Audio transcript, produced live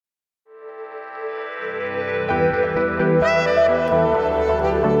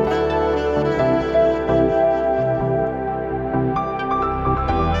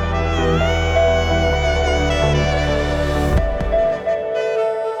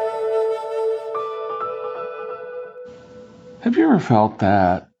Have you ever felt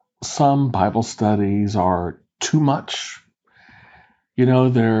that some Bible studies are too much?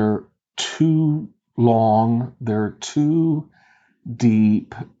 They're too long, they're too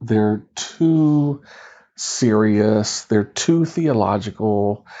deep, they're too serious, they're too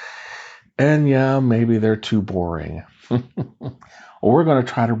theological, and yeah, maybe they're too boring. Well, we're going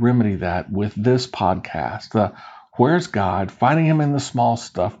to try to remedy that with this podcast, the Where's God? Finding Him in the Small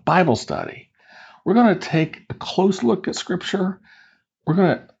Stuff Bible Study. We're going to take a close look at Scripture. We're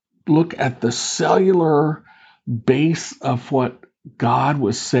going to look at the cellular base of what God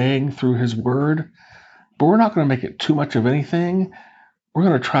was saying through His Word, but we're not going to make it too much of anything. We're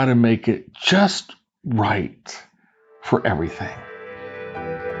going to try to make it just right for everything.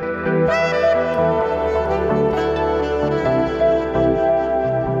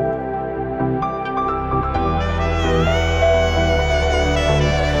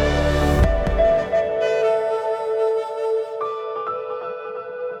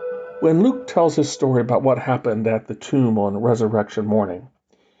 When Luke tells his story about what happened at the tomb on resurrection morning,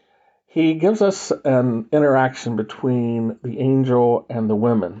 he gives us an interaction between the angel and the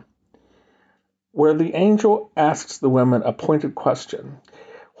women, where the angel asks the women a pointed question.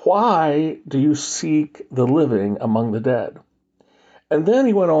 Why do you seek the living among the dead? And then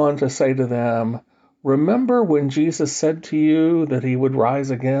he went on to say to them, remember when Jesus said to you that he would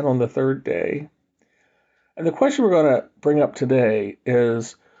rise again on the third day? And the question we're going to bring up today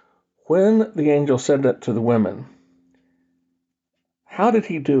is, when the angel said that to the women, how did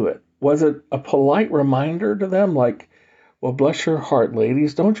he do it? Was it a polite reminder to them, like, well, bless your heart,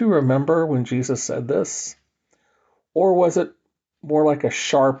 ladies, don't you remember when Jesus said this? Or was it more like a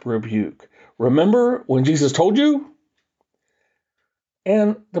sharp rebuke? Remember when Jesus told you?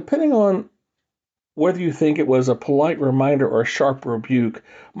 And depending on whether you think it was a polite reminder or a sharp rebuke,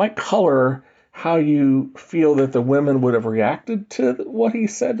 might color how you feel that the women would have reacted to what he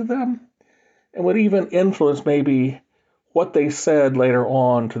said to them, and would even influence maybe what they said later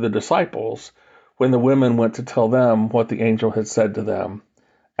on to the disciples when the women went to tell them what the angel had said to them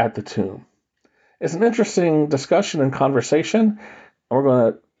at the tomb. It's an interesting discussion and conversation, and we're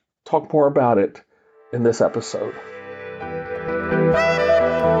going to talk more about it in this episode.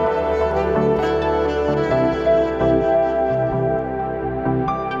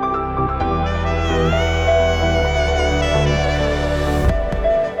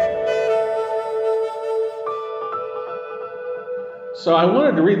 So I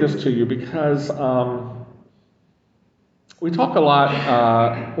wanted to read this to you because we talk a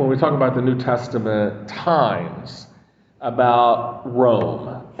lot when we talk about the New Testament times about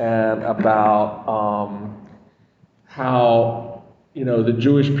Rome and about how the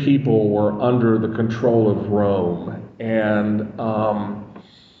Jewish people were under the control of Rome, and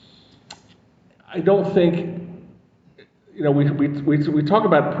I don't think we talk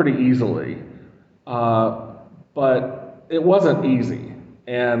about it pretty easily, but it wasn't easy,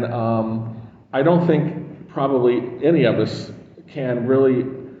 and I don't think probably any of us can really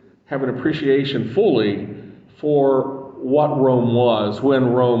have an appreciation fully for what Rome was,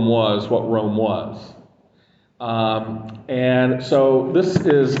 when Rome was what Rome was. And so this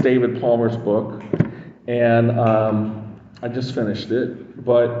is David Palmer's book, and I just finished it,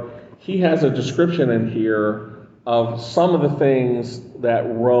 but he has a description in here of some of the things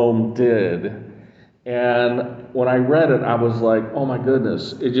that Rome did. And when I read it, I was like, oh my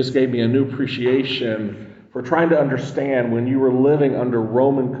goodness, it just gave me a new appreciation for trying to understand when you were living under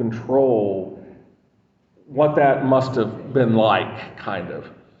Roman control, what that must have been like, kind of.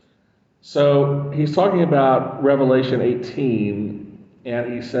 So he's talking about Revelation 18,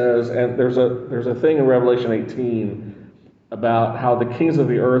 and he says, and there's a thing in Revelation 18 about how the kings of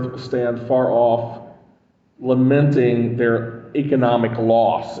the earth stand far off, lamenting their economic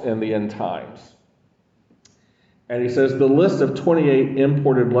loss in the end times. And he says the list of 28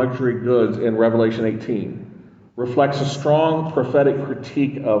 imported luxury goods in Revelation 18 reflects a strong prophetic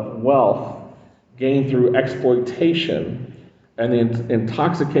critique of wealth gained through exploitation and the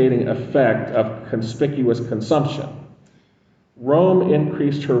intoxicating effect of conspicuous consumption. Rome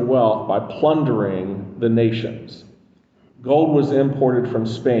increased her wealth by plundering the nations. Gold was imported from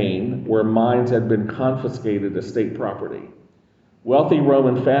Spain, where mines had been confiscated as state property. Wealthy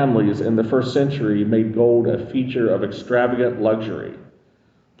Roman families in the first century made gold a feature of extravagant luxury.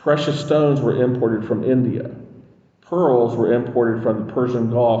 Precious stones were imported from India. Pearls were imported from the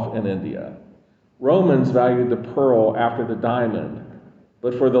Persian Gulf and India. Romans valued the pearl after the diamond,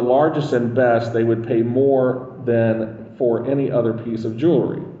 but for the largest and best, they would pay more than for any other piece of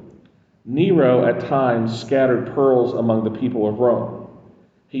jewelry. Nero at times scattered pearls among the people of Rome.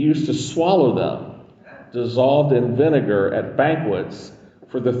 He used to swallow them dissolved in vinegar at banquets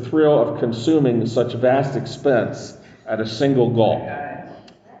for the thrill of consuming such vast expense at a single gulp.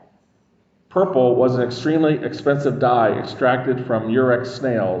 Purple was an extremely expensive dye extracted from murex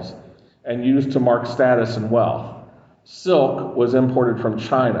snails and used to mark status and wealth. Silk was imported from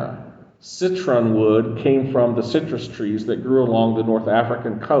China. Citron wood came from the citrus trees that grew along the North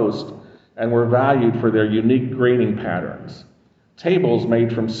African coast and were valued for their unique graining patterns. Tables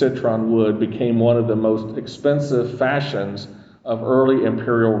made from citron wood became one of the most expensive fashions of early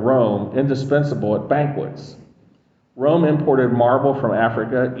imperial Rome, indispensable at banquets. Rome imported marble from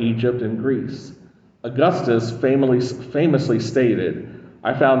Africa, Egypt, and Greece. Augustus famously stated,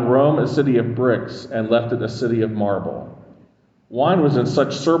 "I found Rome a city of bricks and left it a city of marble." Wine was in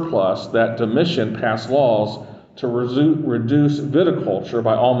such surplus that Domitian passed laws to reduce viticulture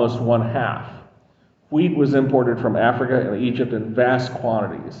by almost one half. Wheat was imported from Africa and Egypt in vast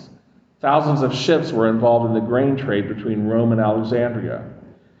quantities. Thousands of ships were involved in the grain trade between Rome and Alexandria.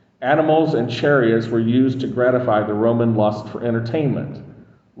 Animals and chariots were used to gratify the Roman lust for entertainment.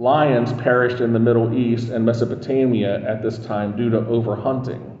 Lions perished in the Middle East and Mesopotamia at this time due to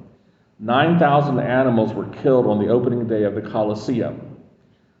overhunting. 9,000 animals were killed on the opening day of the Colosseum.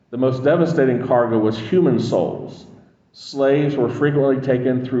 The most devastating cargo was human souls. Slaves were frequently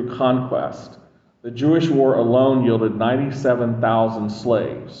taken through conquest. The Jewish war alone yielded 97,000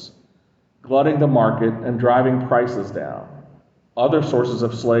 slaves, glutting the market and driving prices down. Other sources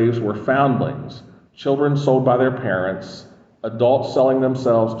of slaves were foundlings, children sold by their parents, adults selling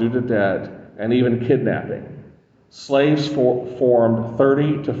themselves due to debt, and even kidnapping. Slaves formed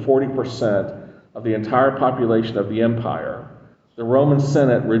 30 to 40% of the entire population of the empire. The Roman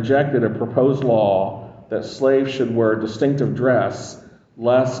Senate rejected a proposed law that slaves should wear distinctive dress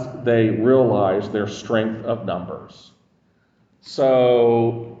lest they realize their strength of numbers.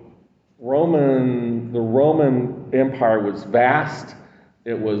 So the Roman Empire was vast.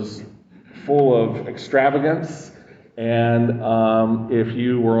 It was full of extravagance. And if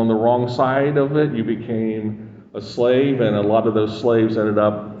you were on the wrong side of it, you became a slave. And a lot of those slaves ended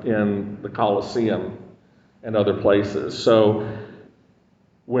up in the Colosseum and other places. So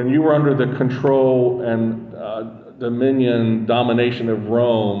when you were under the control and domination of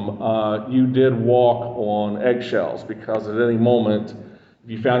Rome, you did walk on eggshells, because at any moment, if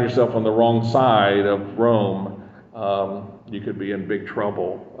you found yourself on the wrong side of Rome, you could be in big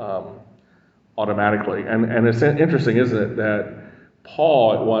trouble automatically. And it's interesting, isn't it, that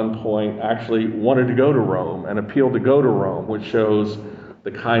Paul at one point actually wanted to go to Rome and appealed to go to Rome, which shows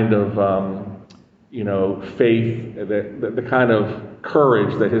the kind of faith, the kind of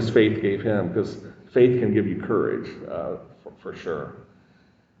courage that his faith gave him, because faith can give you courage, for sure.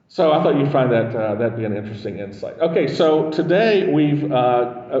 So I thought you'd find that'd be an interesting insight. Okay, so today we've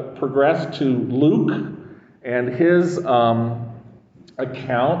progressed to Luke and his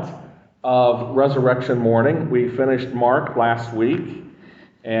account of resurrection morning. We finished Mark last week,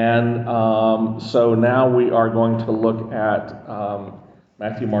 and so now we are going to look at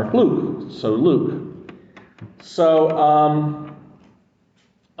Matthew, Mark, Luke. So Luke. So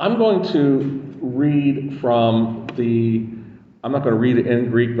I'm going to read from I'm not going to read it in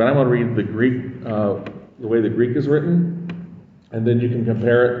Greek, but I'm going to read the Greek, the way the Greek is written, and then you can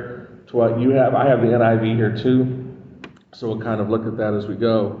compare it to what you have. I have the NIV here too, so we'll kind of look at that as we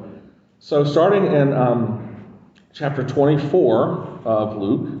go. So starting in chapter 24 of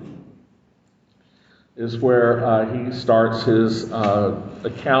Luke is where he starts his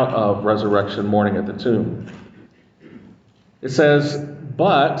account of resurrection morning at the tomb. It says,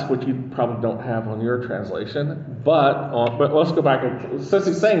 "But," which you probably don't have on your translation, but let's go back. Since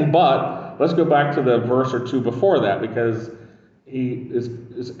he's saying "but," let's go back to the verse or two before that, because he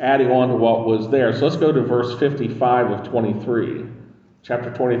is adding on to what was there. So let's go to verse 55 of 23.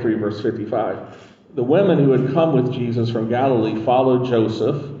 Chapter 23, verse 55. "The women who had come with Jesus from Galilee followed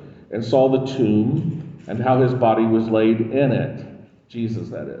Joseph and saw the tomb and how his body was laid in it." Jesus,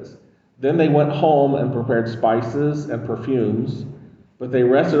 that is. "Then they went home and prepared spices and perfumes, but they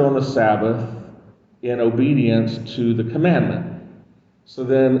rested on the Sabbath in obedience to the commandment." So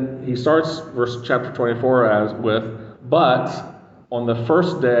then he starts chapter 24 with, "But on the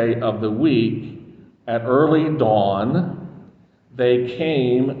first day of the week, at early dawn, they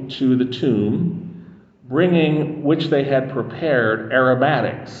came to the tomb, bringing which they had prepared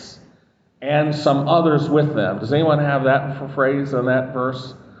aromatics, and some others with them." Does anyone have that phrase in that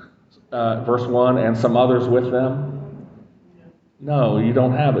verse? Verse 1, "and some others with them"? No, you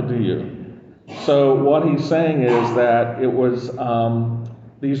don't have it, do you? So what he's saying is that it was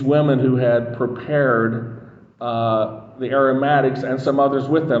these women who had prepared the aromatics and some others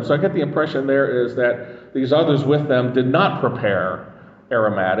with them. So I get the impression there is that these others with them did not prepare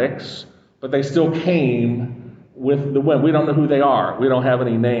aromatics, but they still came with the women. We don't know who they are. We don't have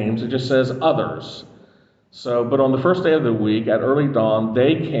any names. It just says others. So, but on the first day of the week, at early dawn,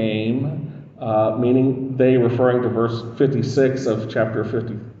 they came, meaning they, referring to verse 56 of chapter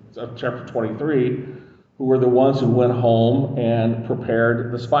 23, who were the ones who went home and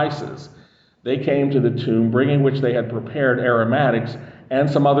prepared the spices. They came to the tomb, bringing which they had prepared aromatics and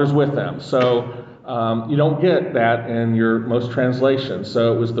some others with them. So you don't get that in your most translations.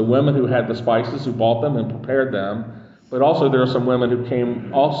 So it was the women who had the spices, who bought them and prepared them. But also there are some women who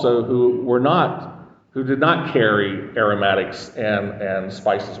came also who did not carry aromatics and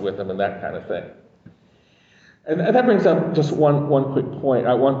spices with them and that kind of thing. And that brings up just one quick point,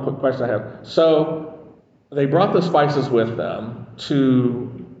 one quick question I have. So they brought the spices with them to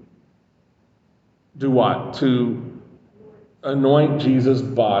do what? To anoint Jesus'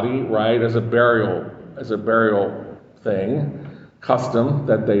 body, right, as a burial thing, custom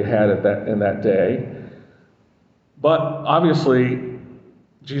that they had in that day. But obviously,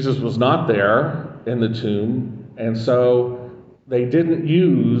 Jesus was not there in the tomb, and so they didn't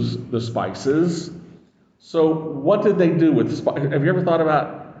use the spices. So what did they do with the spices? Have you ever thought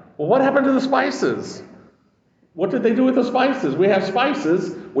about, well, what happened to the spices? What did they do with the spices? We have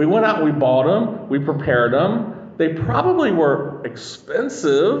spices. We went out, we bought them, we prepared them. They probably were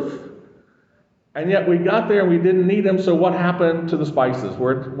expensive, and yet we got there and we didn't need them. So what happened to the spices?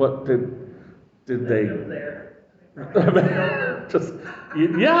 What did they? Just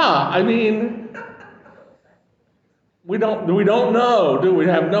I mean, we don't know, do we?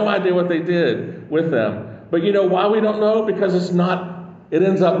 Have no idea what they did with them. But you know why we don't know? Because it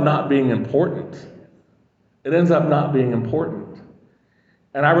ends up not being important. It ends up not being important.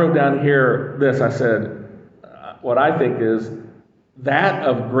 And I wrote down here this, I said, what I think is that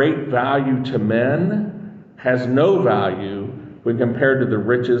of great value to men has no value when compared to the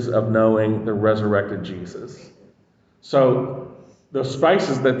riches of knowing the resurrected Jesus. So the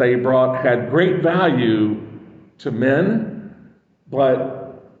spices that they brought had great value to men,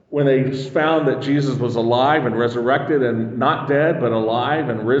 but when they found that Jesus was alive and resurrected and not dead, but alive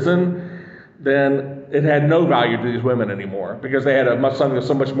and risen, then it had no value to these women anymore, because they had something of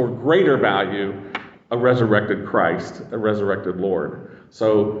so much more greater value, a resurrected Christ, a resurrected Lord.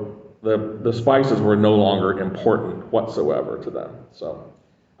 So the spices were no longer important whatsoever to them. So,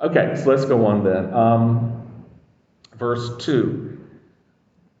 okay, so let's go on then. Verse 2.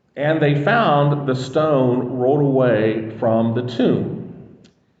 And they found the stone rolled away from the tomb.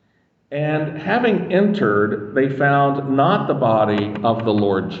 And having entered, they found not the body of the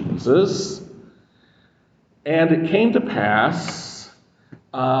Lord Jesus. And it came to pass,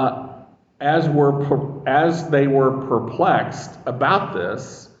 as they were perplexed about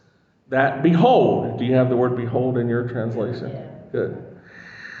this, that behold, do you have the word behold in your translation? Yeah. Good.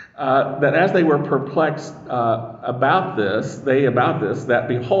 That as they were perplexed about this, that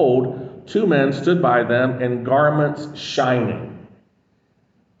behold, two men stood by them in garments shining.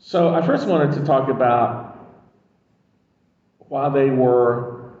 So I first wanted to talk about while they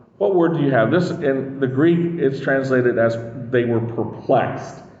were. What word do you have? This in the Greek, it's translated as they were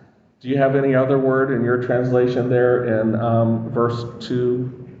perplexed. Do you have any other word in your translation there in verse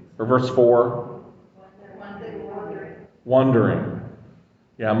 2 or verse 4? Wondering.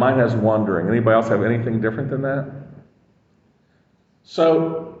 Yeah, mine has wondering. Anybody else have anything different than that?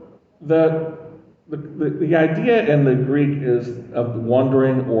 So the idea in the Greek is of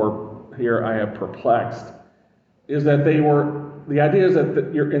wondering, or here I have perplexed, is that the idea is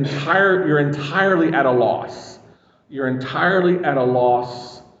that you're entirely at a loss. You're entirely at a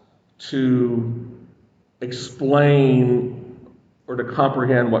loss to explain or to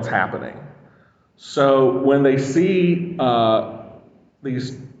comprehend what's happening. So when they see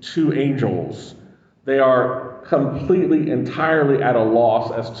these two angels, they are completely, entirely at a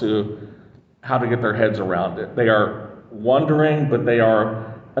loss as to how to get their heads around it. They are wondering, but they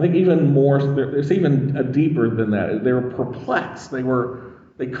are, I think, even more. It's even deeper than that. They were perplexed. They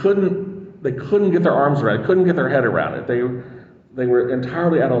couldn't get their arms around it. Couldn't get their head around it. They were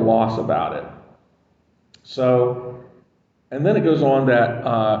entirely at a loss about it. So, and then it goes on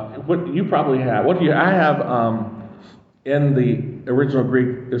that what you probably have. I have in the original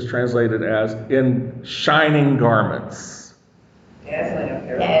Greek is translated as in shining garments.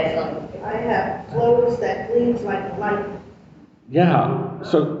 I have clothes that gleams like light. Yeah,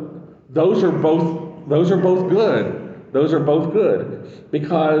 so those are both good. Those are both good,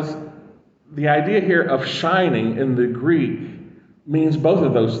 because the idea here of shining in the Greek means both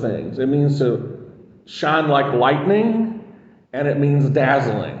of those things. It means to shine like lightning, and it means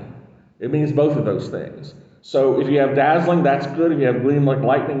dazzling. It means both of those things. So if you have dazzling, that's good. If you have gleam like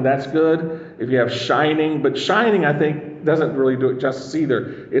lightning, that's good. If you have shining, but shining, I think, doesn't really do it justice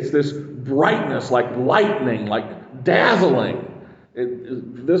either. It's this brightness like lightning, like dazzling.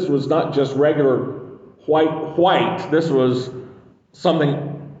 This was not just regular white. This was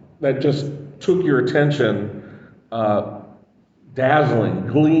something that just took your attention, dazzling,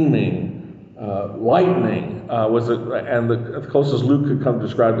 gleaming, lightning was it, and the closest Luke could come to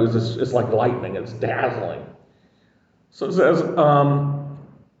describe it is it's like lightning. It's dazzling. So it says,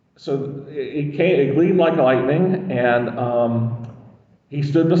 so it gleamed like lightning, and he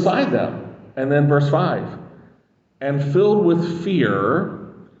stood beside them. And then verse 5, and filled with fear,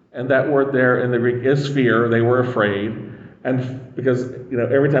 and that word there in the Greek is fear. They were afraid, and because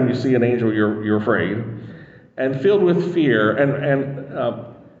every time you see an angel, you're afraid, and filled with fear,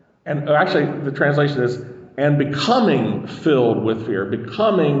 and actually the translation is and becoming filled with fear,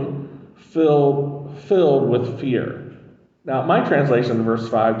 becoming filled with fear. Now my translation in verse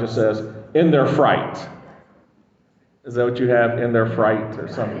 5 just says in their fright. Is that what you have, in their fright or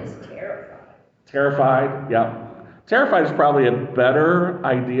something? It's terrified. Terrified, yeah. Terrified is probably a better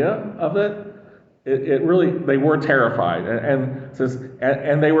idea of it. It really, they were terrified, and it says,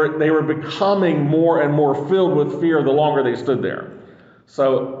 and they were becoming more and more filled with fear the longer they stood there.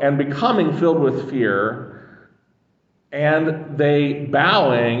 So, and becoming filled with fear, and they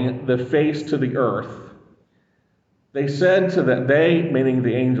bowing the face to the earth. They said to them, they, meaning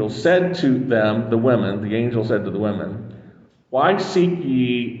the angels, said to them, the women, the angel said to the women, why seek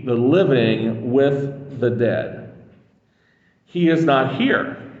ye the living with the dead? He is not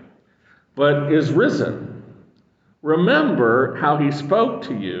here, but is risen. Remember how he spoke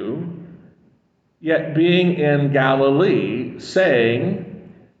to you, yet being in Galilee,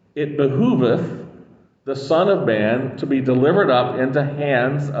 saying, it behooveth the Son of Man to be delivered up into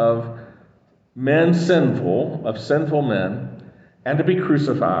hands of men sinful men, and to be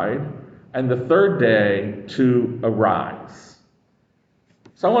crucified, and the third day to arise.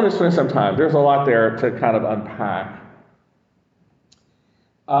 So I want to spend some time. There's a lot there to kind of unpack.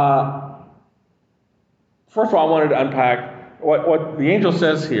 First of all, I wanted to unpack what the angel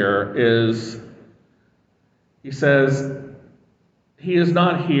says here is, he says, he is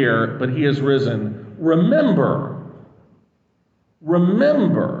not here, but he is risen. Remember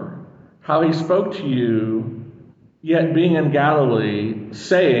how he spoke to you, yet being in Galilee,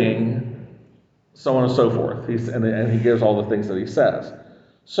 saying, so on and so forth. And he gives all the things that he says.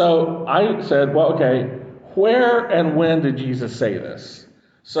 So I said, well, okay, where and when did Jesus say this?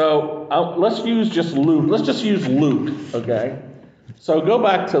 So let's use just Luke. Let's just use Luke, okay? So go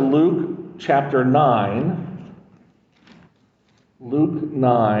back to Luke chapter 9. Luke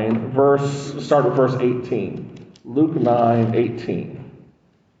 9, start with verse 18. Luke 9:18.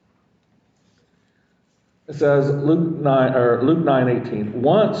 It says, Luke 9:18.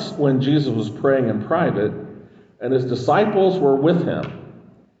 Once when Jesus was praying in private, and his disciples were with him,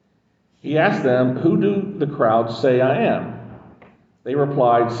 he asked them, who do the crowds say I am? They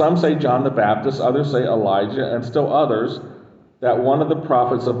replied, some say John the Baptist, others say Elijah, and still others that one of the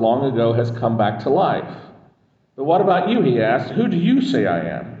prophets of long ago has come back to life. But what about you, he asked, who do you say I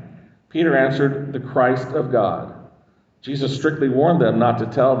am? Peter answered, the Christ of God. Jesus strictly warned them not to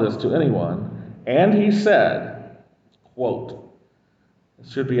tell this to anyone, and he said, quote, it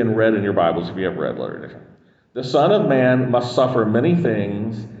should be in red in your Bibles if you have red letters. The Son of Man must suffer many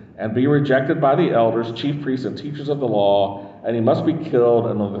things and be rejected by the elders, chief priests, and teachers of the law, and he must be killed,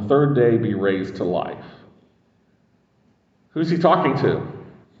 and on the third day be raised to life. Who's he talking to?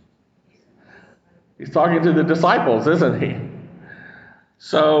 He's talking to the disciples, isn't he?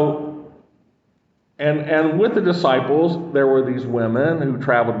 So, and with the disciples, there were these women who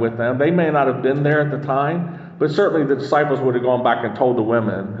traveled with them. They may not have been there at the time, but certainly the disciples would have gone back and told the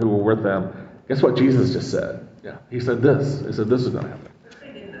women who were with them, guess what Jesus just said? Yeah, he said this. He said this is going to happen.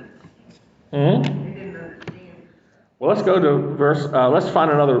 Well, let's go to let's find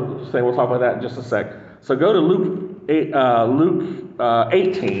another thing. We'll talk about that in just a sec. So go to Luke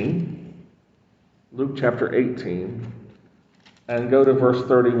 18, Luke chapter 18, and go to verse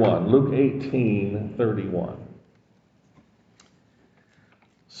 31. Luke 18:31.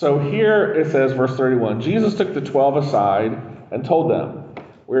 So here it says, verse 31, Jesus took the 12 aside and told them,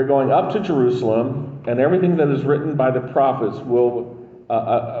 we're going up to Jerusalem, and everything that is written by the prophets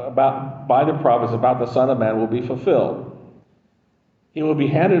about the Son of Man will be fulfilled. He will be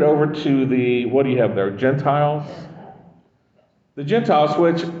handed over to the, what do you have there, Gentiles? The Gentiles,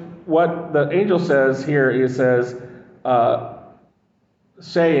 which what the angel says here, he says,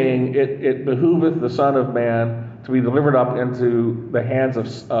 saying, it behooveth the Son of Man to be delivered up into the hands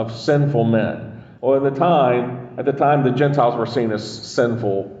of sinful men. Well, at the time, the Gentiles were seen as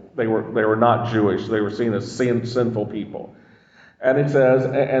sinful. They were not Jewish. They were seen as sinful people. And it says,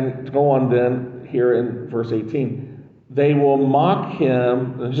 and go on then here in verse 18, they will mock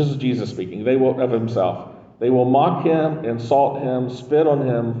him. This is Jesus speaking. They will of himself. They will mock him, insult him, spit on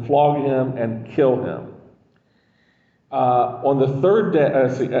him, flog him, and kill him. On the third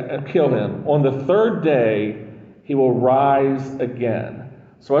day, kill him. On the third day, he will rise again.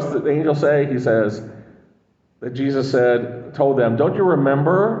 So what's the angel say? He says that Jesus told them, don't you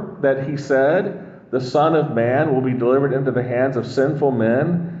remember that he said, the Son of Man will be delivered into the hands of sinful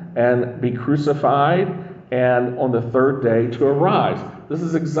men and be crucified, and on the third day to arise. This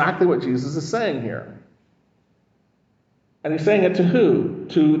is exactly what Jesus is saying here. And he's saying it to who?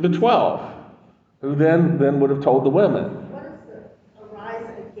 To the 12, who then would have told the women. What is the arise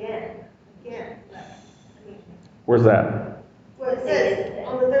again? Again. I mean, Where's that? well, it says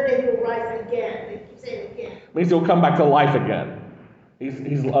on the third day he will rise again. They keep saying it again. It means he'll come back to life again.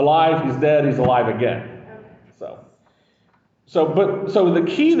 He's alive, he's dead, he's alive again. Okay. So the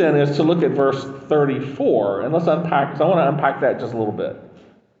key then is to look at verse 34, and let's unpack, because I want to unpack that just a little bit.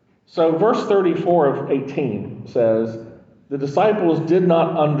 So verse 34 of 18 says, the disciples did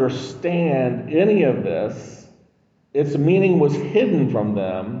not understand any of this. Its meaning was hidden from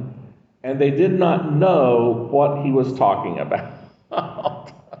them, and they did not know what he was talking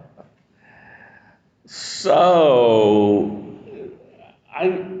about. So,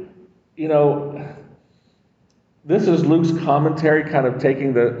 this is Luke's commentary kind of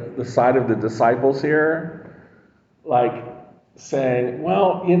taking the side of the disciples here, like saying,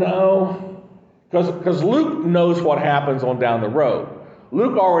 well, because Luke knows what happens on down the road.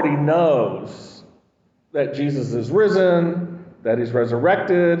 Luke already knows that Jesus is risen, that he's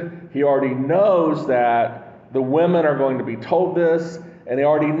resurrected. He already knows that the women are going to be told this, and he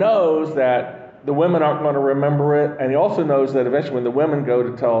already knows that the women aren't going to remember it, and he also knows that eventually when the women go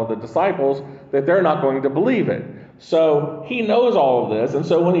to tell the disciples, that they're not going to believe it. So he knows all of this, and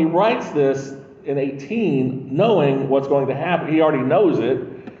so when he writes this in 18, knowing what's going to happen, he already knows it.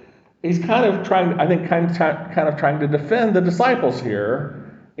 He's kind of trying to defend the disciples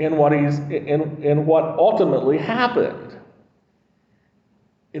here in what ultimately happened.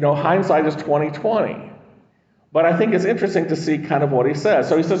 Hindsight is 20/20. But I think it's interesting to see kind of what he says.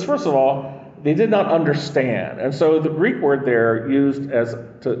 So he says, first of all, they did not understand. And so the Greek word there used as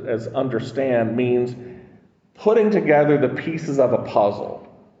understand means putting together the pieces of a puzzle,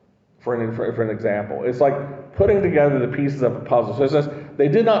 for an example. It's like putting together the pieces of a puzzle. So it says they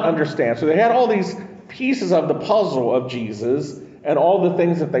did not understand. So they had all these pieces of the puzzle of Jesus and all the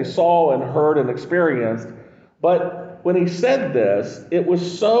things that they saw and heard and experienced. But when he said this, it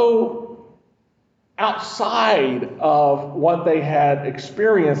was so outside of what they had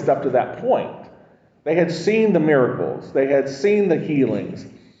experienced up to that point. They had seen the miracles. They had seen the healings.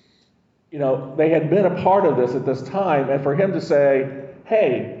 They had been a part of this at this time. And for him to say,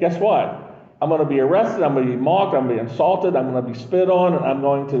 hey, guess what? I'm going to be arrested. I'm going to be mocked. I'm going to be insulted. I'm going to be spit on. And I'm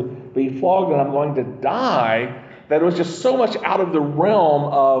going to be flogged. And I'm going to die. That it was just so much out of the realm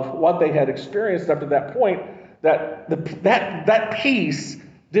of what they had experienced up to that point that that piece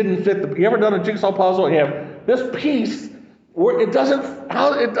didn't fit. You ever done a jigsaw puzzle? You have this piece where it doesn't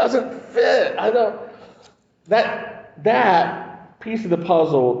fit. That piece of the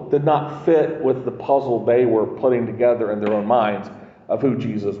puzzle did not fit with the puzzle they were putting together in their own minds of who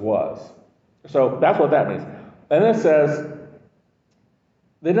Jesus was. So that's what that means. And it says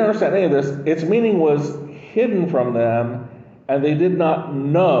they didn't understand any of this. Its meaning was hidden from them, and they did not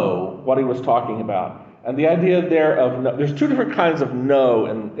know what he was talking about. And the idea there of there's two different kinds of know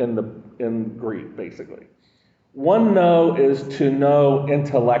in Greek, basically. One know is to know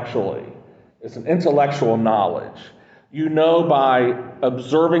intellectually. It's an intellectual knowledge. You know by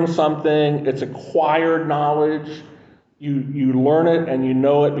observing something. It's acquired knowledge. You learn it and you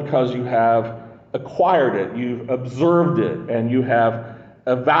know it because you have acquired it. You've observed it and you have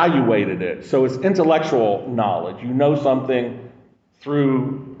evaluated it. So it's intellectual knowledge. You know something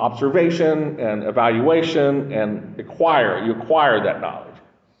through observation and evaluation and you acquire that knowledge.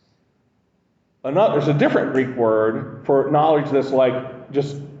 There's a different Greek word for knowledge that's like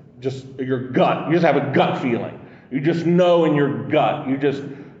just your gut. You just have a gut feeling. You just know in your gut. You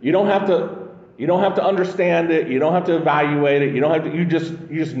don't have to understand it. You don't have to evaluate it. You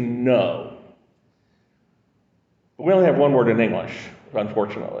just know. We only have one word in English,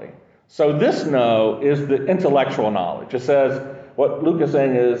 unfortunately. So this know is the intellectual knowledge. It says, what Luke is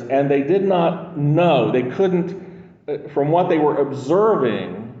saying is, and they did not know. They couldn't from what they were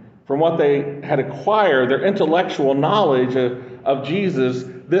observing, from what they had acquired, their intellectual knowledge of Jesus,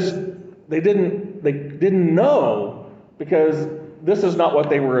 they didn't know, because this is not what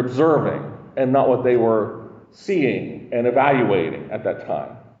they were observing and not what they were seeing and evaluating at that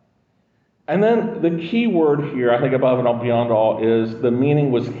time. And then the key word here, I think above and beyond all, is the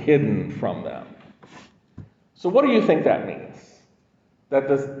meaning was hidden from them. So what do you think that means?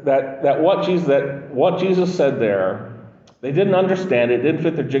 That what Jesus said there, they didn't understand it, it didn't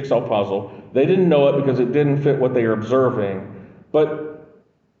fit their jigsaw puzzle. They didn't know it because it didn't fit what they were observing. But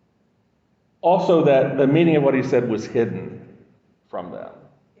also that the meaning of what he said was hidden from them.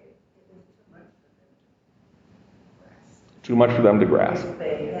 Too much for them to grasp. If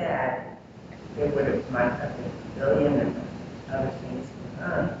they had, they would have might have been a billion and other things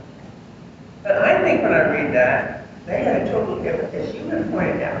going on. But I think when I read that, they had a totally different, as you had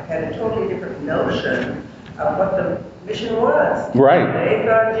pointed out, had a totally different notion of what the mission was. Right. They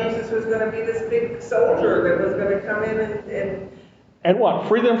thought Jesus was going to be this big soldier that was going to come in and what?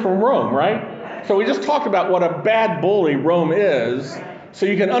 Free them from Rome, right? So we just talked about what a bad bully Rome is. So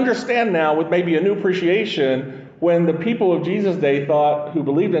you can understand now with maybe a new appreciation when the people of Jesus' day thought, who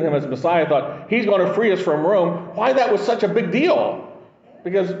believed in him as Messiah, thought he's going to free us from Rome, why that was such a big deal.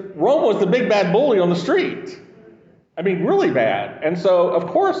 Because Rome was the big bad bully on the street. I mean, really bad. And so, of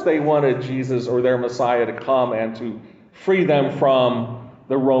course, they wanted Jesus or their Messiah to come and to free them from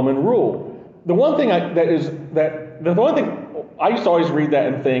the Roman rule. The one thing I used to always read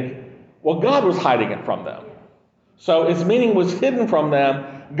that and think, well, God was hiding it from them. So its meaning was hidden from them.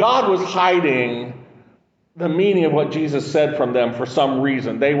 God was hiding the meaning of what Jesus said from them for some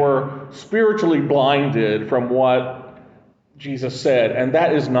reason. They were spiritually blinded from what Jesus said, and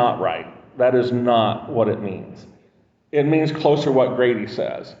that is not right. That is not what it means. It means closer to what Grady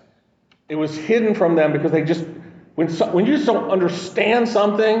says. It was hidden from them because they just, when you just don't understand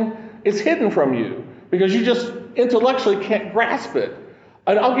something, it's hidden from you because you just intellectually can't grasp it.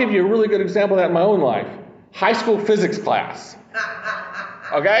 And I'll give you a really good example of that in my own life. High school physics class.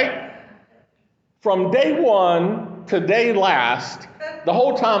 Okay? From day one to day last, the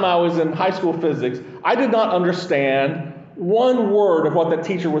whole time I was in high school physics, I did not understand one word of what the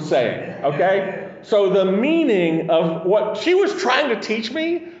teacher was saying. Okay? So the meaning of what she was trying to teach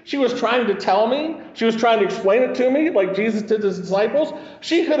me, she was trying to tell me, she was trying to explain it to me like Jesus did to his disciples.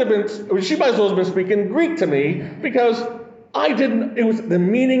 She might as well have been speaking Greek to me because the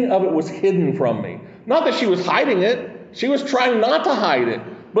meaning of it was hidden from me. Not that she was hiding it. She was trying not to hide it.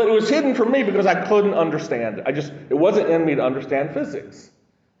 But it was hidden from me because I couldn't understand it. It wasn't in me to understand physics.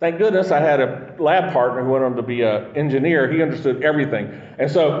 Thank goodness I had a lab partner who went on to be an engineer. He understood everything. And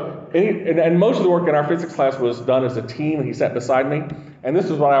so, and most of the work in our physics class was done as a team, and he sat beside me. And this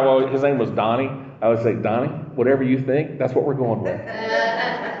is what his name was Donnie. I would say, Donnie, whatever you think, that's what we're going with.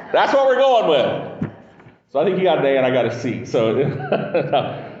 That's what we're going with. So I think he got an A and I got a C. So,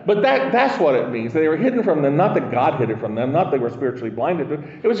 but that's what it means. They were hidden from them, not that God hid it from them, not that they were spiritually blinded.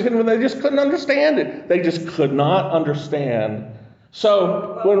 It was hidden from them. They just couldn't understand it. They just could not understand.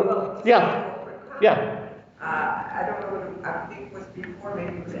 So, yeah. I don't know, I think it was before,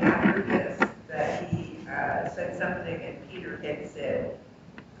 maybe it was after this, that he said something and Peter had said,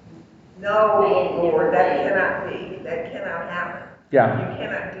 no, Lord, that cannot be. That cannot happen. Yeah. You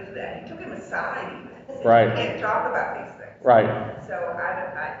cannot do that. He took him aside even. Right. You can't talk about these things. Right.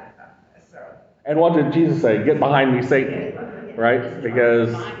 So. And what did Jesus say? Get behind me, Satan. Right?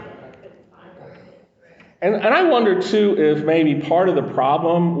 Because... And I wonder, too, if maybe part of the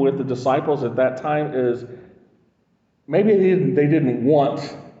problem with the disciples at that time is maybe they didn't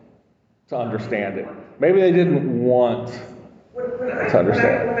want to understand it. Maybe they didn't want to understand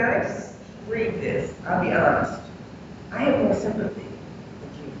it. When I read this, I'll be honest, I have more sympathy for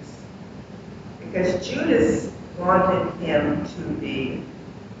Judas. Because Judas wanted him to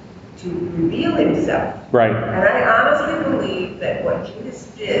reveal himself. Right. And I honestly believe that what Judas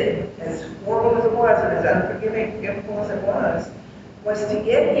did, as horrible as it was and as unforgivable as it was to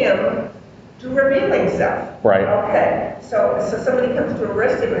get him to reveal himself. Right. Okay. So somebody comes to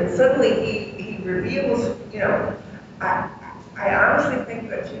arrest him and suddenly he reveals, I honestly think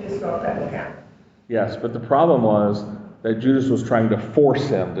that Judas thought that would happen. Yes, but the problem was that Judas was trying to force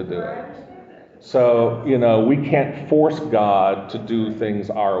him to do it. So, we can't force God to do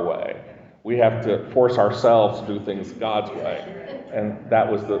things our way. We have to force ourselves to do things God's way. And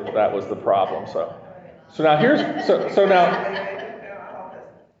that was the problem. So now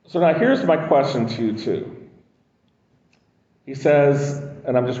here's my question to you too. He says,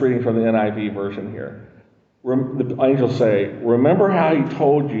 and I'm just reading from the NIV version here, The angels say, remember how he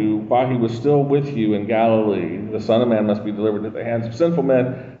told you while he was still with you in Galilee, the Son of Man must be delivered into the hands of sinful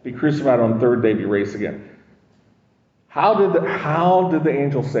men, be crucified on the third day, be raised again. How did the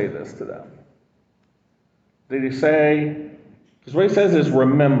angel say this to them? Did he say, because what he says is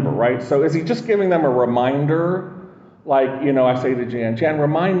remember, right? So is he just giving them a reminder? Like, I say to Jan,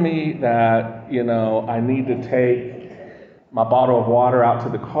 remind me that, I need to take my bottle of water out to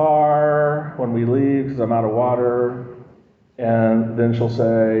the car when we leave because I'm out of water. And then she'll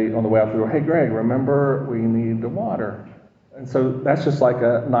say on the way out the door, hey, Greg, remember we need the water. And so that's just like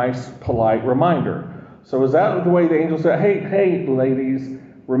a nice, polite reminder. So is that the way the angel said, hey, ladies,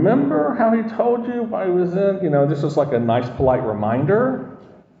 remember how he told you while he was in, this is like a nice, polite reminder?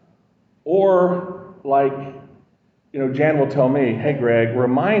 Or like, Jan will tell me, hey, Greg,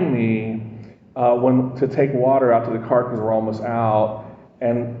 remind me when to take water out to the car because we're almost out,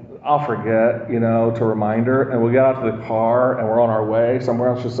 and I'll forget, to remind her, and we'll get out to the car and we're on our way somewhere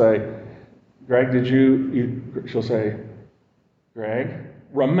else. She'll say, Greg, she'll say, Greg,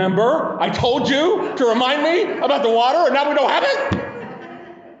 remember I told you to remind me about the water and now we don't have it?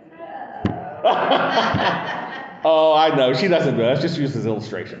 Oh, I know, she doesn't do it. That's just used as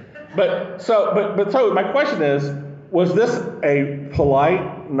illustration. So my question is, was this a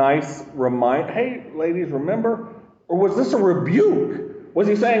polite, nice remind? Hey, ladies, remember? Or was this a rebuke? Was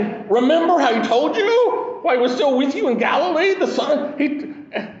he saying, remember how he told you while he was still with you in Galilee? The Son,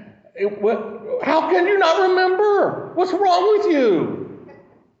 how can you not remember? What's wrong with you?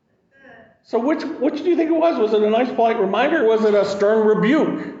 So which do you think it was? Was it a nice, polite reminder, or was it a stern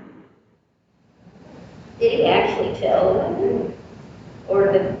rebuke? Did he actually tell them?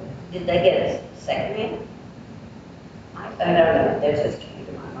 Or did they get a second hand? I don't know. That just came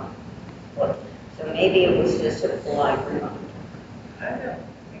to my mind. So maybe it was just a polite reminder. I don't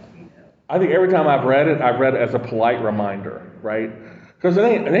think we know. I think every time I've read it as a polite reminder, right? Because an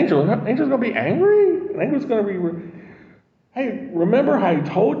angel's going to be angry. An angel's going to be, hey, remember how he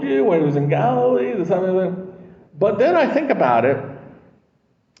told you when he was in Galilee? But then I think about it,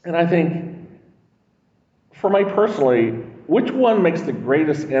 and I think, for me personally, which one makes the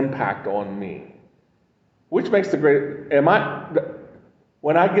greatest impact on me? When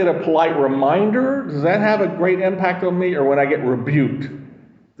I get a polite reminder, does that have a great impact on me? Or when I get rebuked,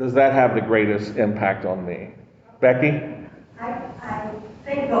 does that have the greatest impact on me? Becky? I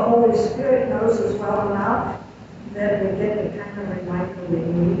think the Holy Spirit knows us well enough that we get the kind of reminder we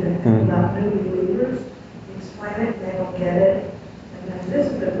need, and about new believers, explain it, they don't get it. And this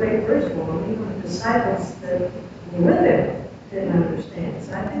is a great verse for them. Even the disciples that were with him didn't understand.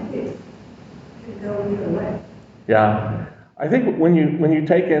 So I think it can go either way. Yeah. I think when you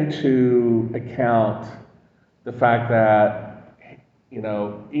take into account the fact that,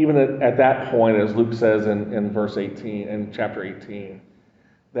 even at that point, as Luke says in verse 18, in chapter 18,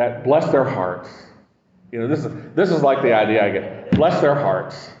 that bless their hearts. This is like the idea I get. Bless their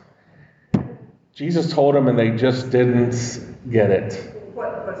hearts. Jesus told them and they just didn't get it.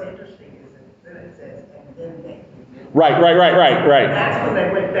 What's interesting is that it says, and then they. Right. That's when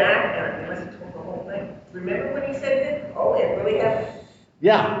they went back and they must have told the whole thing. Remember when he said it? Oh, it really happened.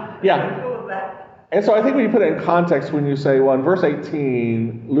 Yeah. Full of that. And so I think when you put it in context, when you say, well, in verse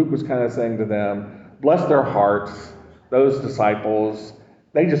 18, Luke was kind of saying to them, bless their hearts, those disciples,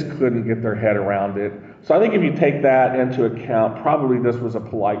 they just couldn't get their head around it. So I think if you take that into account, probably this was a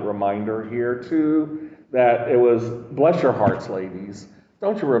polite reminder here too, that it was, bless your hearts, ladies.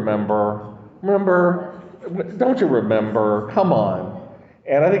 Don't you remember? Don't you remember? Come on.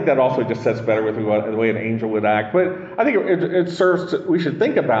 And I think that also just sets better with the way an angel would act. But I think it serves to, we should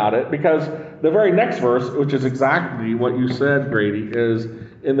think about it, because the very next verse, which is exactly what you said, Grady, is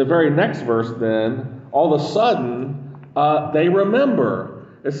in the very next verse then, all of a sudden, they remember.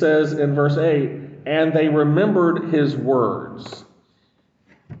 It says in verse 8, and they remembered his words.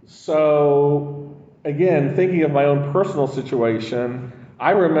 So, again, thinking of my own personal situation,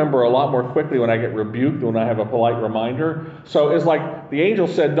 I remember a lot more quickly when I get rebuked than when I have a polite reminder. So it's like the angel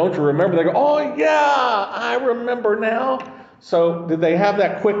said, don't you remember? They go, oh yeah, I remember now. So did they have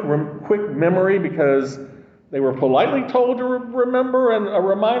that quick memory because they were politely told to remember and a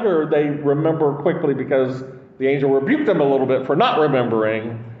reminder, or they remember quickly because the angel rebuked them a little bit for not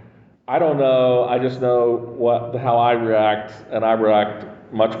remembering? I don't know. I just know how I react, and I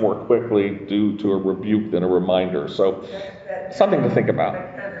react much more quickly due to a rebuke than a reminder. So something to think about.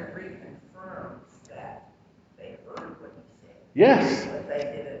 That kind of reconfirms that they heard what he said. Yes. But they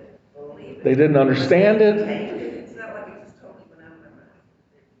didn't believe it. They didn't understand it. It's not like it just totally went out of their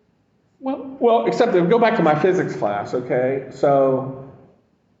mouth. Well, except to go back to my physics class, okay? So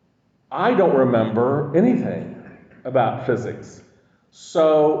I don't remember anything about physics.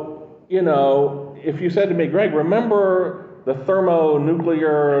 So, if you said to me, Greg, remember the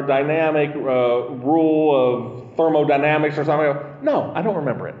thermonuclear dynamic rule of thermodynamics or something? No, I don't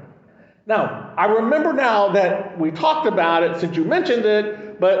remember it. Now, I remember now that we talked about it since you mentioned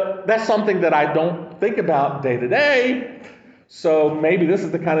it, but that's something that I don't think about day to day. So maybe this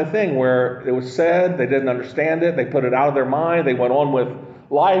is the kind of thing where it was said, they didn't understand it, they put it out of their mind, they went on with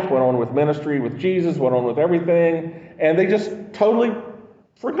life, went on with ministry with Jesus, went on with everything, and they just totally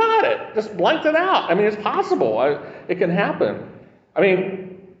forgot it, just blanked it out. I mean, it's possible. It can happen. I mean,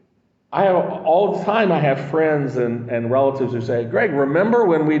 I have all the time I have friends and relatives who say, Greg, remember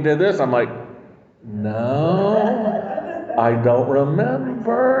when we did this? I'm like, no, I don't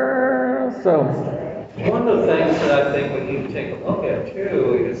remember. So one of the things that I think we need to take a look at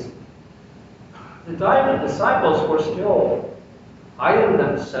too is the disciples were still hiding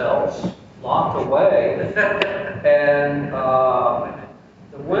themselves, locked away, and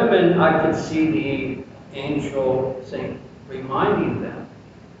the women, I could see the angel saying, reminding them.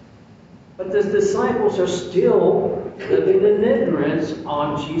 But the disciples are still living in ignorance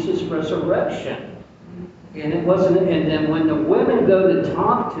on Jesus' resurrection. And it wasn't, and then when the women go to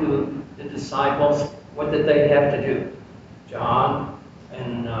talk to the disciples, what did they have to do? John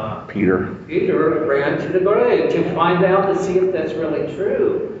and Peter ran to the grave to find out to see if that's really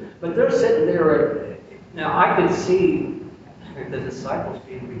true. But they're sitting there. Now I could see the disciples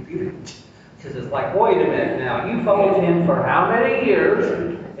being rebuked because it's like, wait a minute now, you followed him for how many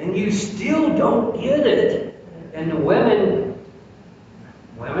years and you still don't get it? And the women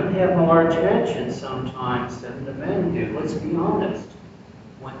have more attention sometimes than the men do. Let's be honest.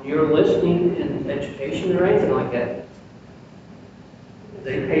 When you're listening in education or anything like that,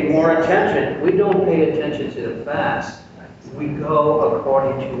 they pay more attention. We don't pay attention to the facts. We go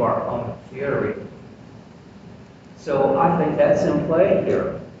according to our own theory. So I think that's in play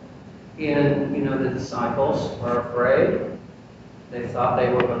here. And, the disciples were afraid. They thought they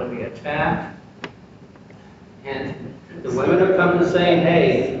were going to be attacked. And the women are coming and saying,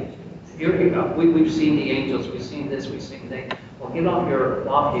 hey, here you go. We've seen the angels. We've seen this. We've seen that. Well, get off your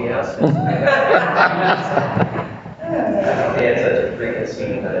lofty ass. They had such a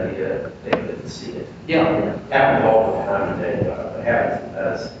preconceived idea, they couldn't see it. Yeah. Happens all the time, it happens to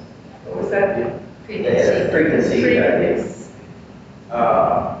us. What was that? They had a preconceived idea.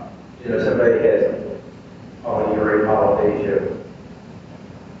 Somebody has polyuria, polyphagia,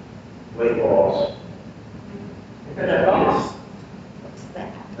 weight loss. Yes.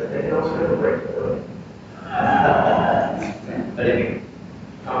 But they can also have a break for But if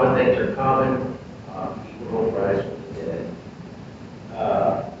common things are common, equal don't rise with the dead.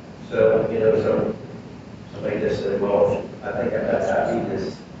 So somebody just said, well, I think that's how I this.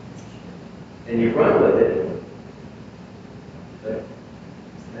 And you run with it, but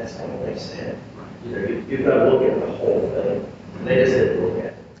that's not what they said. You've got to look at the whole thing. They just didn't look at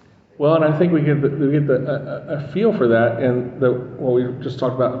it. well, and I think we get a feel for that in what we just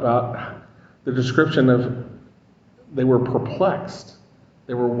talked about the description of they were perplexed,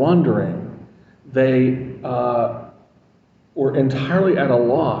 they were wondering, they were entirely at a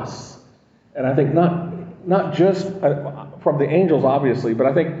loss, and I think not just from the angels, obviously, but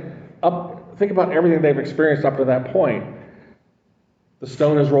I think about everything they've experienced up to that point. The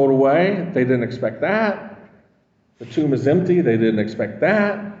stone is rolled away, they didn't expect that. The tomb is empty, they didn't expect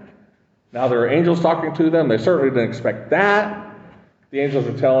that. Now there are angels talking to them, they certainly didn't expect that. The angels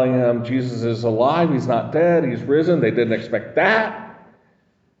are telling them Jesus is alive, he's not dead, he's risen, they didn't expect that.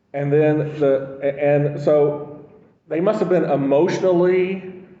 And then so they must have been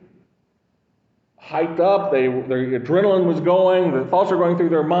emotionally hyped up, their adrenaline was going, the thoughts were going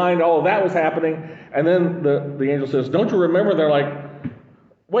through their mind, all of that was happening. And then the angel says, don't you remember? They're like,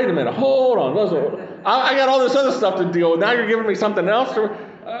 wait a minute, hold on, I got all this other stuff to deal with. Now you're giving me something else?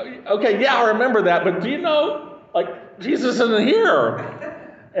 Okay, yeah, I remember that, but do you know, Jesus isn't here,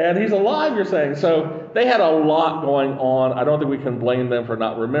 and he's alive, you're saying. So they had a lot going on. I don't think we can blame them for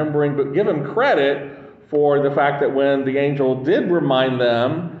not remembering, but give them credit for the fact that when the angel did remind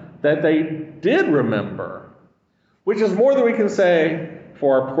them, that they did remember, which is more than we can say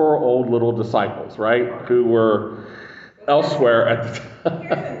for our poor old little disciples, right, who were elsewhere at the time.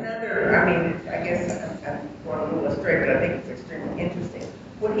 Here's another, I guess I'm going a little astray, but I think it's extremely interesting.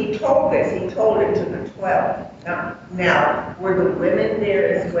 When he told this, he told it to the 12. Now, were the women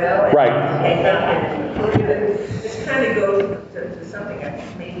there as well? Right. And included? This kind of goes to something I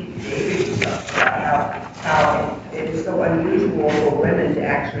think maybe David talked about, how it was so unusual for women to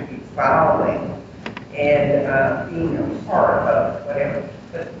actually be following and being a part of whatever.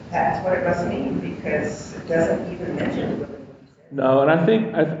 But that's what it must mean, because it doesn't even mention women. No, and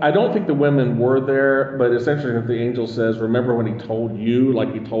I don't think the women were there, but it's interesting that the angel says, remember when he told you,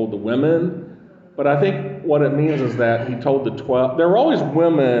 like he told the women. But I think what it means is that he told the 12. There were always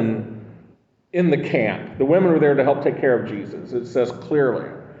women in the camp. The women were there to help take care of Jesus. It says clearly.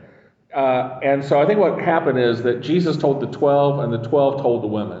 And so I think what happened is that Jesus told the 12, and the 12 told the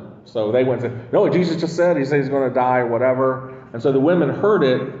women. So they went and said, no, Jesus just said, he said he's going to die or whatever. And so the women heard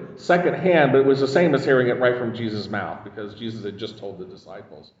it secondhand, but it was the same as hearing it right from Jesus' mouth, because Jesus had just told the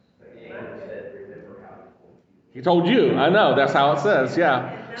disciples. He told you. I know. That's how it says.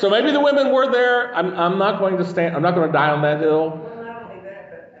 Yeah. So maybe the women were there. I'm not going to die on that hill. Well, not only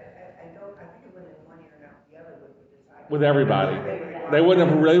that, but I think it went in one ear and out the other with the disciples. With everybody. They wouldn't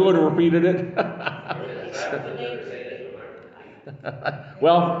have repeated it.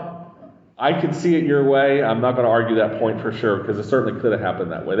 Well, I can see it your way. I'm not going to argue that point for sure, because it certainly could have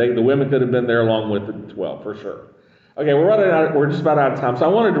happened that way. The women could have been there along with the 12 for sure. Okay, we're just about out of time. So I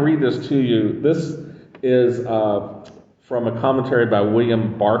wanted to read this to you. This is from a commentary by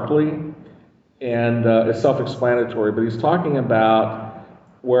William Barclay, and it's self-explanatory, but he's talking about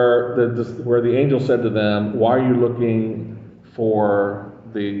where the angel said to them, why are you looking for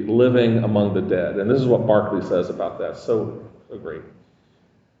the living among the dead? And this is what Barclay says about that. So great.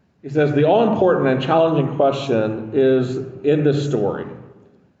 He says, the all-important and challenging question is in this story,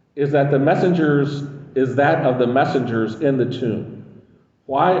 is that of the messengers in the tomb.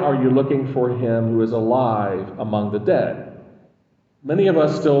 Why are you looking for him who is alive among the dead? Many of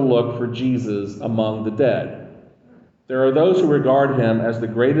us still look for Jesus among the dead. There are those who regard him as the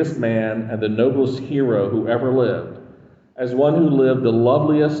greatest man and the noblest hero who ever lived, as one who lived the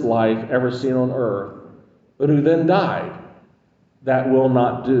loveliest life ever seen on earth, but who then died. That will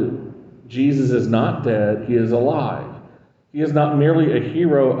not do. Jesus is not dead, he is alive. He is not merely a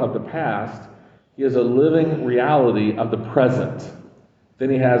hero of the past, he is a living reality of the present.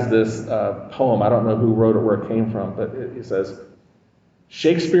 Then he has this poem, I don't know who wrote it, where it came from, but he says,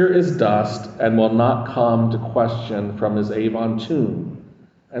 Shakespeare is dust and will not come to question from his Avon tomb,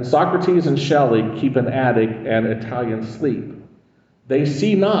 and Socrates and Shelley keep an attic and Italian sleep. They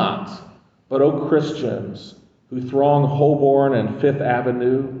see not, but O Christians, who throng Holborn and Fifth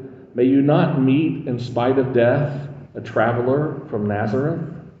Avenue, may you not meet, in spite of death, a traveler from Nazareth?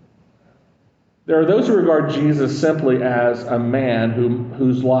 There are those who regard Jesus simply as a man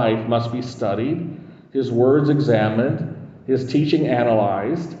whose life must be studied, his words examined, his teaching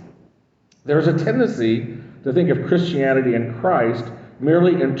analyzed. There is a tendency to think of Christianity and Christ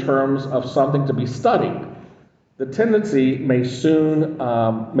merely in terms of something to be studied. The tendency may soon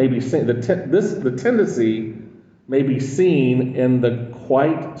be seen. The tendency may be seen in the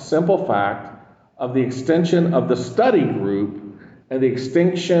quite simple fact of the extension of the study group and the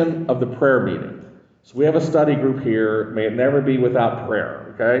extinction of the prayer meeting. So we have a study group here. May it never be without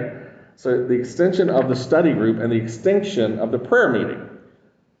prayer, okay? So the extension of the study group and the extinction of the prayer meeting.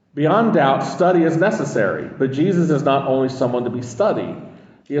 Beyond doubt, study is necessary, but Jesus is not only someone to be studied.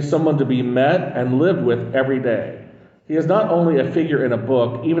 He is someone to be met and lived with every day. He is not only a figure in a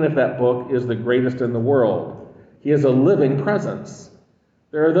book, even if that book is the greatest in the world. He is a living presence.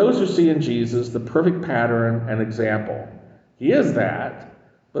 There are those who see in Jesus the perfect pattern and example. He is that,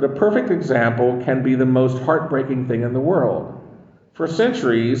 but a perfect example can be the most heartbreaking thing in the world. For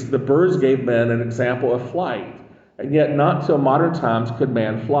centuries, the birds gave men an example of flight, and yet not till modern times could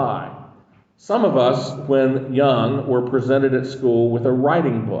man fly. Some of us, when young, were presented at school with a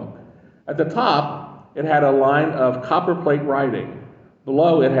writing book. At the top, it had a line of copperplate writing.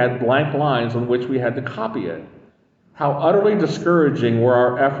 Below, it had blank lines on which we had to copy it. How utterly discouraging were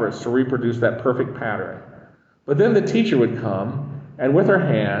our efforts to reproduce that perfect pattern. But then the teacher would come, and with her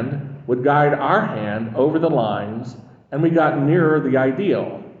hand would guide our hand over the lines, and we got nearer the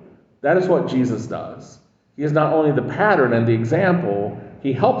ideal. That is what Jesus does. He is not only the pattern and the example,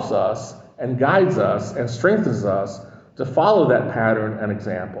 he helps us and guides us and strengthens us to follow that pattern and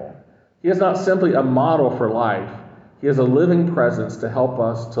example. He is not simply a model for life. He is a living presence to help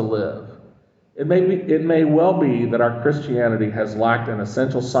us to live. It may well be that our Christianity has lacked an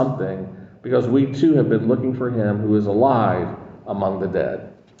essential something because we too have been looking for him who is alive among the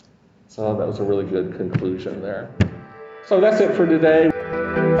dead. So that was a really good conclusion there. So that's it for today.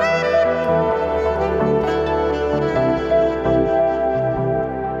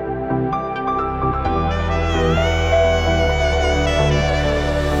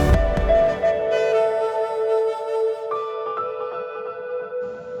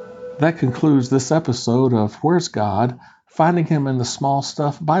 That concludes this episode of Where's God? Finding Him in the Small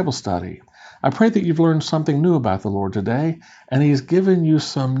Stuff Bible Study. I pray that you've learned something new about the Lord today, and He's given you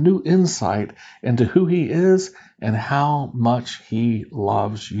some new insight into who He is and how much He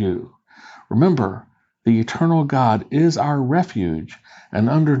loves you. Remember, the eternal God is our refuge, and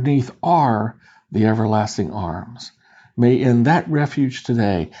underneath are the everlasting arms. May in that refuge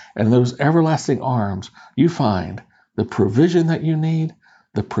today and those everlasting arms you find the provision that you need,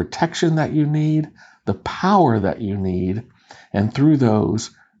 the protection that you need, the power that you need, and through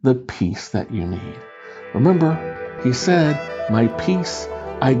those, the peace that you need. Remember, He said, "My peace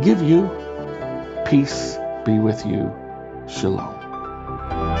I give you, peace be with you. Shalom."